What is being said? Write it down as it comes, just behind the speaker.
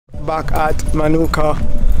back at Manuka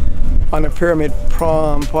on a Pyramid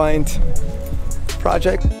Point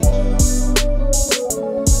project.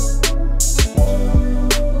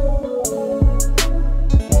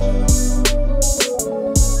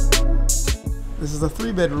 This is a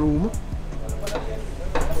 3-bedroom.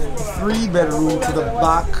 3-bedroom to the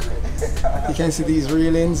back. You can see these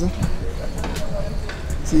railings.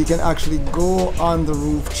 So you can actually go on the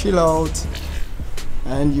roof, chill out,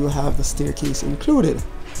 and you have the staircase included.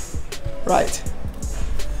 Right.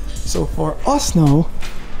 So for us now,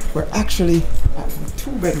 we're actually at the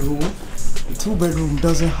 2-bedroom. The 2-bedroom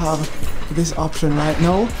doesn't have this option right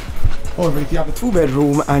now. However, if you have a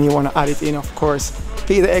 2-bedroom and you want to add it in, of course,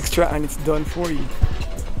 pay the extra and it's done for you.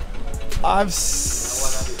 I'm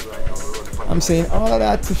saying all of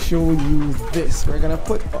that to show you this. We're gonna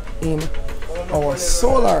put in our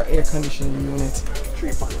solar air conditioning unit.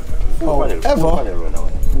 However,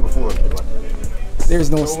 there's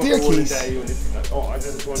no staircase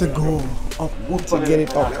to go up to get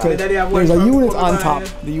it up. There's a unit on top,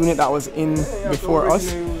 the unit that was in before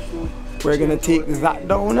us. We're gonna take that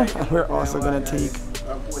down, and we're also gonna take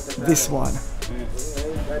this one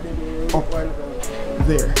up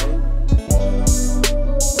there.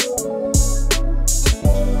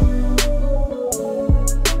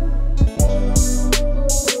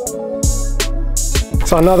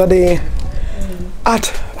 So another day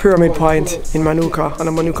at Pyramid Point in Manuka on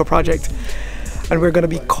a Manuka project, and we're going to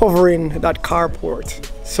be covering that carport.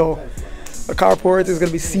 So the carport is going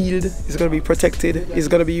to be sealed, it's going to be protected, it's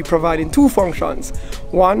going to be providing 2 functions.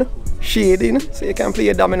 One, shading, so you can play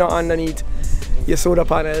a domino underneath your solar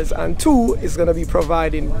panels, and 2 is going to be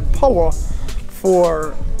providing power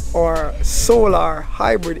for our solar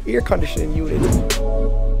hybrid air conditioning unit.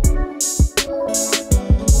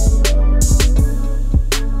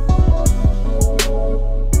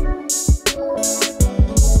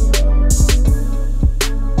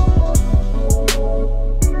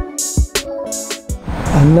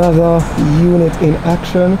 Another unit in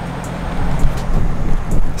action.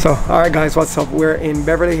 So alright guys, what's up? We're in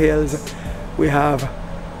Beverly Hills. We have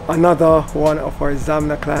another one of our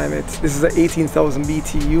Zamna climates. This is an 18,000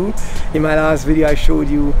 BTU. In my last video I showed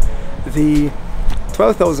you the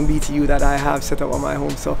 12,000 BTU that I have set up on my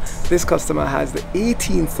home. So this customer has the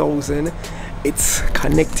 18,000. It's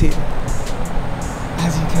connected.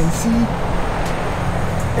 As you can see,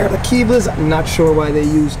 here are the cables. I'm not sure why they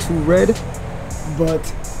use 2 red,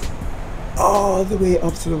 but all the way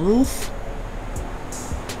up to the roof.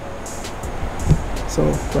 So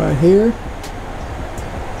right here,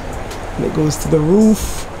 and it goes to the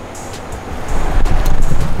roof,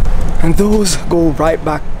 and those go right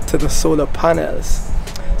back to the solar panels.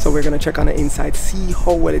 So we're gonna check on the inside, see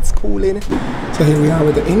how well it's cooling. So here we are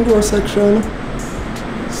with the indoor section.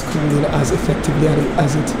 It's cooling as effectively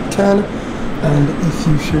as it can, and if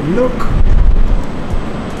you should look,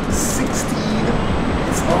 16,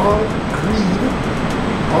 it's all green,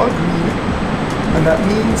 and that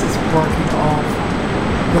means it's working off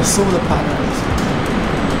the solar panels.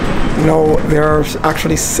 Now there are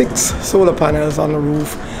actually 6 solar panels on the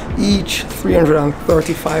roof, each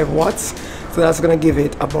 335 watts, so that's going to give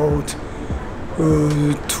it about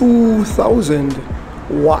 2,000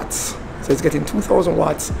 watts. So it's getting 2,000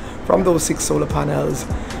 watts from those 6 solar panels,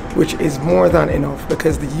 which is more than enough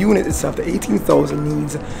because the unit itself, the 18,000,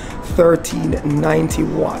 needs 1390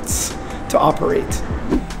 watts to operate.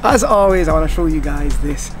 As always, I want to show you guys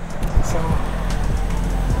this. So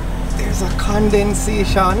there's a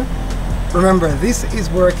condensation. Remember, this is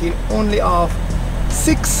working only off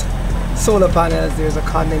 6 solar panels. There's a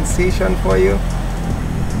condensation for you.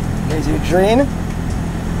 Here's your drain.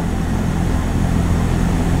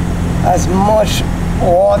 As much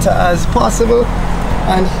water as possible.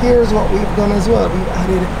 And here's what we've done as well. We've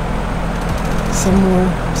added some more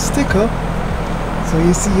sticker. So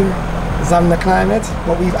you see here, Zamna Climate,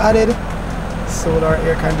 what we've added, solar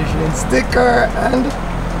air conditioning sticker and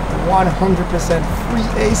 100% free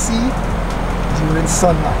AC during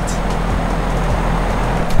sunlight.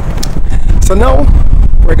 So now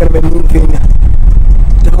we're going to be moving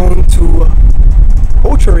down to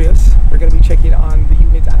Ocho Rios. We're going to be checking on the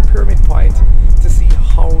unit at Pyramid Point to see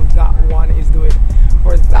how that one is doing.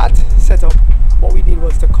 For that setup, what we did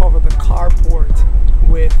was to cover the carport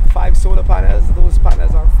with 5 solar panels. Those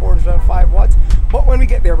panels are 405 watts, but when we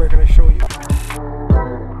get there we're going to show you.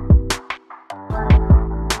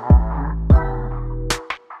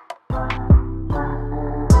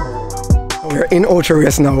 We're in Ocho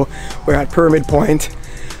Rios now. We're at Pyramid Point,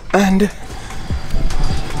 and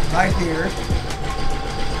right here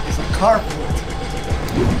is a carport.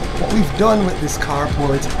 What we've done with this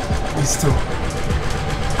carport is to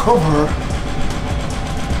cover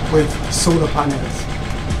with solar panels.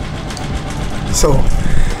 So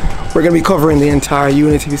we're going to be covering the entire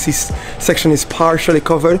unit. You see section is partially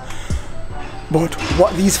covered, but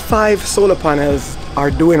what these 5 solar panels are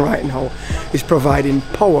doing right now is providing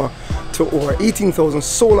power to our 18,000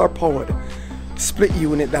 solar powered split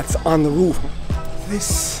unit that's on the roof.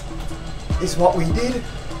 This is what we did.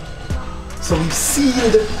 So we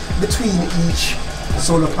sealed between each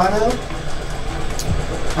solar panel,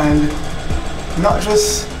 and not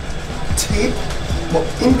just tape, but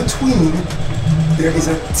in between there is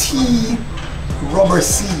a T rubber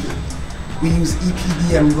seal. We use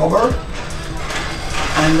EPDM rubber,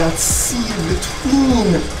 and that's sealed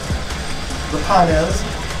between the panels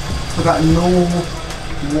so that no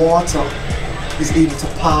water is able to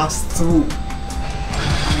pass through.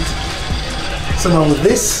 So now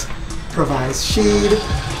this provides shade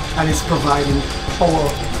and it's providing power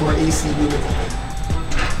for AC unit.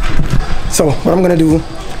 So what I'm gonna do,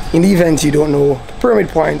 in the event you don't know Pyramid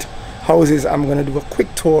Point houses, I'm gonna do a quick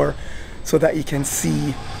tour so that you can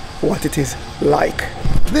see what it is like.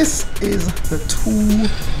 This is the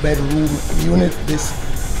 2-bedroom unit. This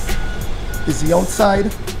is the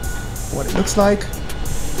outside, what it looks like.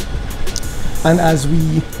 And as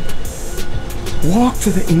we walk to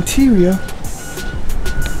the interior,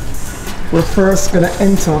 we're first gonna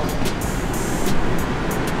enter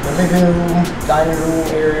the living room, dining room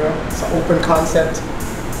area. It's an open concept.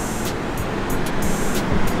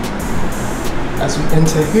 As we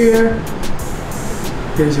enter here,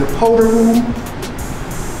 here's your powder room.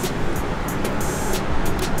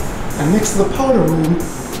 And next to the powder room,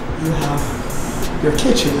 you have your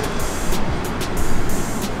kitchen.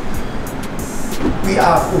 We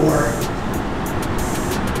have our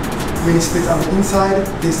mini split on the inside.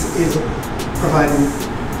 This is providing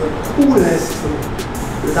the coolness to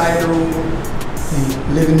the dining room, the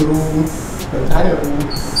living room, the dining room,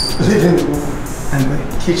 living room, and the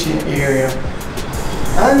kitchen area.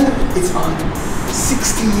 And it's on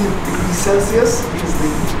 16 degrees Celsius, is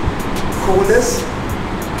the coldest.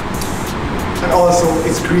 And also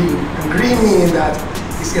it's green. And green meaning that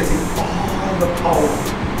it's getting all the power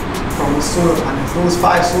from the solar panels. Those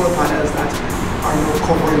 5 solar panels that are now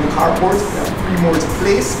covering the carport. We have 3 more to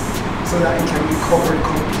place so that it can be covered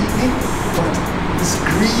completely. But this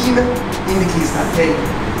green indicates that, hey,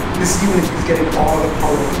 this unit is getting all the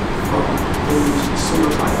power from those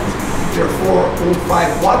solar panels. They're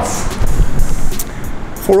 405 watts.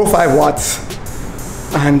 405 watts,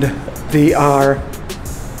 and they are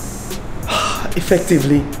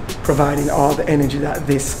effectively providing all the energy that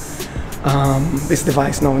this this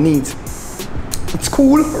device now needs. It's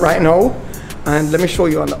cool right now, and let me show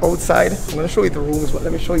you on the outside. I'm going to show you the rooms, but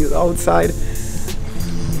let me show you the outside.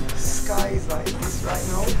 The sky is like this right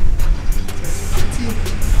now. It's pretty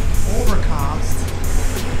overcast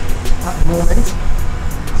at the moment. It's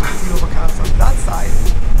pretty overcast on that side.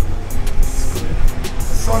 It's good. The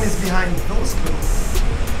sun is behind those clouds,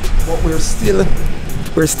 but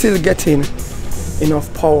we're still getting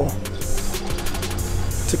enough power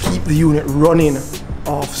to keep the unit running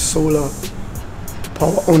off solar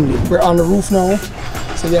power only. We're on the roof now,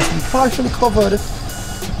 so yes, we partially covered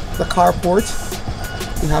the carport.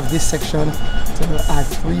 We have this section to add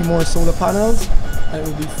 3 more solar panels, and it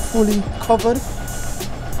will be fully covered.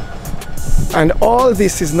 And all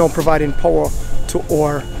this is now providing power to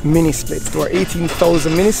our mini split, to our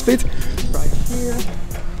 18,000 mini split right here.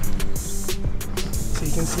 So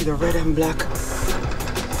you can see the red and black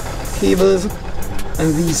cables,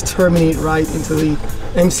 and these terminate right into the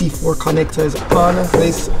MC4 connectors on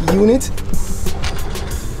this unit.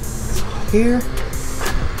 So here,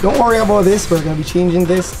 don't worry about this, we're going to be changing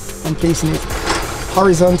this and placing it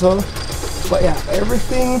horizontal. But yeah,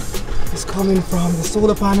 everything is coming from the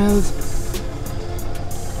solar panels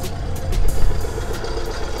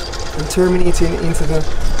and terminating into the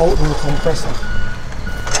outdoor compressor.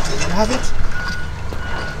 There you have it.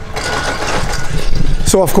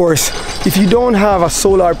 So of course, if you don't have a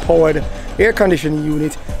solar powered air conditioning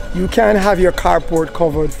unit, you can have your carport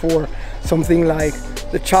covered for something like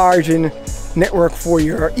the charging network for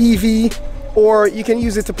your EV, or you can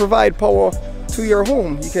use it to provide power to your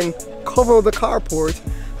home. You can cover the carport,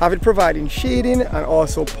 have it providing shading and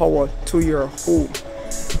also power to your home.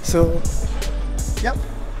 So, yep,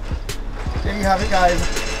 there you have it, guys.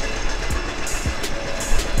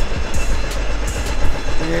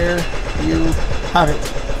 There you have it.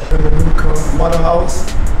 The new model house.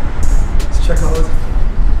 Let's check out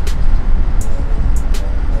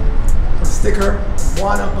the sticker.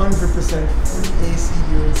 100% free AC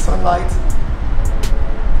during sunlight,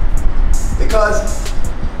 because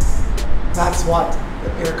that's what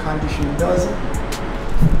the air conditioning does.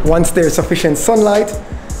 Once there's sufficient sunlight,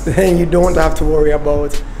 then you don't have to worry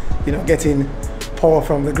about, you know, getting power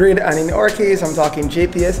from the grid. And in our case, I'm talking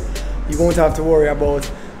JPS, you won't have to worry about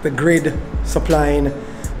the grid supplying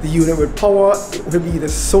the unit with power. It will be the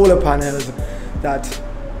solar panels that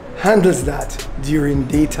handles that during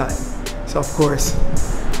daytime. So of course,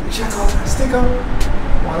 check out our sticker,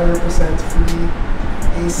 100% free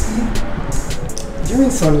AC during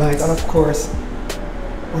sunlight. And of course,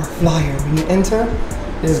 our flyer. When you enter,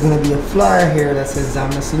 there's going to be a flyer here that says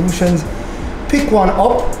Zamna Solutions. Pick one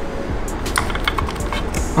up.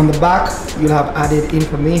 On the back, you'll have added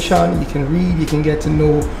information. You can read, you can get to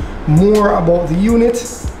know more about the unit.